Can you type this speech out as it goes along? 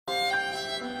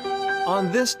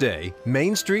On this day,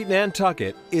 Main Street,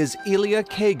 Nantucket, is Elia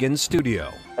Kagan's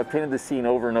studio. I've painted this scene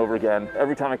over and over again.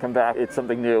 Every time I come back, it's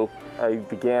something new. I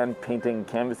began painting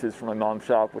canvases for my mom's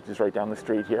shop, which is right down the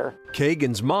street here.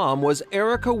 Kagan's mom was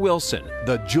Erica Wilson,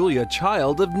 the Julia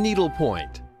Child of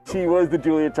Needlepoint. She was the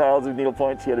Julia Child of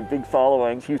Needlepoint. She had a big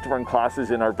following. She used to run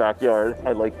classes in our backyard.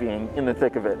 I like being in the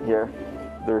thick of it here.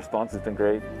 The response has been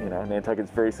great. Nantucket's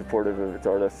very supportive of its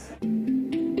artists.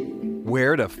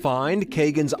 Where to find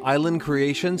Kagan's island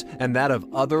creations and that of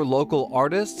other local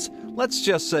artists? Let's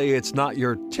just say it's not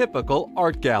your typical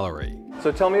art gallery. So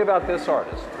tell me about this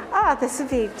artist. This would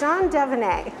be John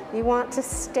Devaney. You want to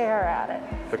stare at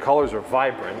it. The colors are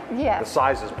vibrant. Yes. The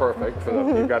size is perfect.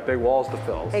 You've got big walls to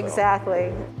fill. So.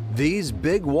 Exactly. These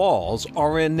big walls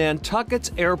are in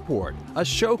Nantucket's Airport, a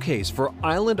showcase for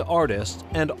island artists,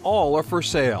 and all are for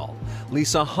sale.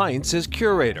 Lisa Heinz is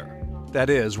curator. That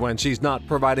is, when she's not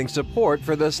providing support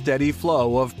for the steady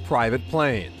flow of private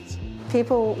planes.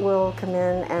 People will come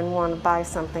in and want to buy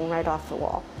something right off the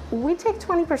wall. We take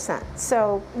 20%,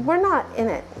 so we're not in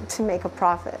it to make a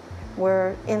profit.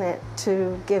 We're in it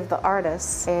to give the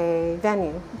artists a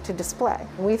venue to display.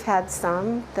 We've had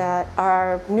some that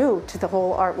are new to the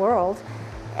whole art world,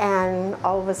 and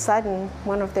all of a sudden,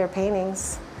 one of their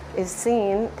paintings is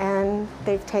seen and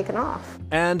they've taken off.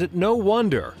 And no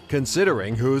wonder,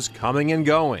 considering who's coming and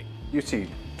going. You see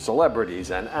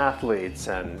celebrities and athletes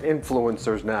and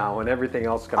influencers now and everything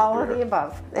else coming All through of the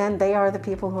above, and they are the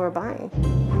people who are buying.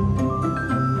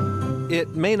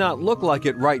 It may not look like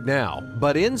it right now,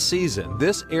 but in season,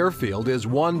 this airfield is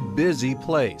one busy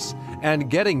place, and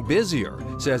getting busier,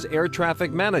 says air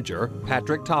traffic manager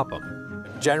Patrick Topham.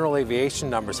 General aviation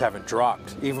numbers haven't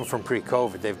dropped, even from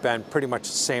pre-COVID. They've been pretty much the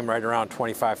same, right around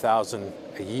 25,000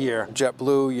 a year.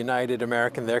 JetBlue, United,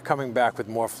 American, they're coming back with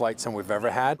more flights than we've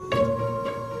ever had.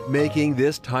 Making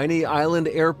this tiny island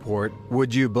airport,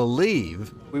 would you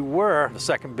believe? We were the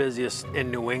second busiest in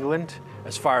New England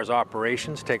as far as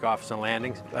operations, takeoffs and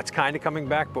landings. That's kind of coming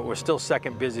back, but we're still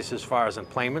second busiest as far as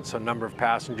enplanement, so number of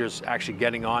passengers actually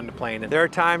getting on the plane. And there are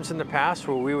times in the past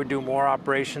where we would do more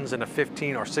operations in a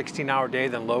 15 or 16-hour day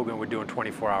than Logan would do in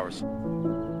 24 hours.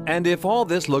 And if all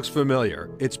this looks familiar,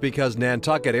 it's because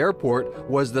Nantucket Airport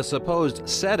was the supposed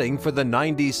setting for the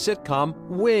 90s sitcom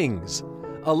Wings.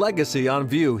 A legacy on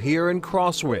view here in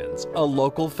Crosswinds, a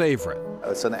local favorite.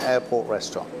 It's an airport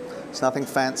restaurant. It's nothing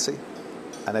fancy,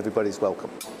 and everybody's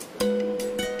welcome.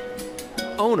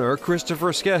 Owner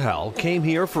Christopher Skehel came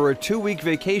here for a 2-week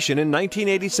vacation in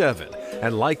 1987,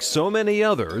 and like so many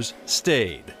others,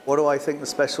 stayed. What do I think the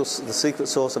secret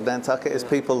sauce of Nantucket is?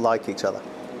 People like each other.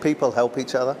 People help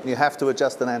each other. You have to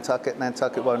adjust to Nantucket.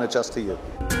 Nantucket won't adjust to you.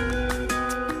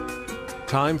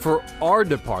 Time for our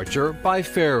departure by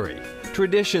ferry.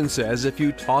 Tradition says if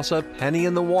you toss a penny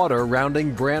in the water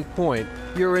rounding Brant Point,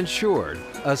 you're ensured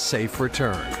a safe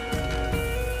return.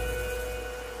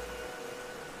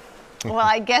 Well,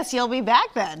 I guess you'll be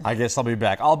back then. I guess I'll be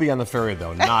back. I'll be on the ferry,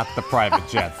 though, not the private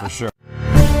jet, for sure.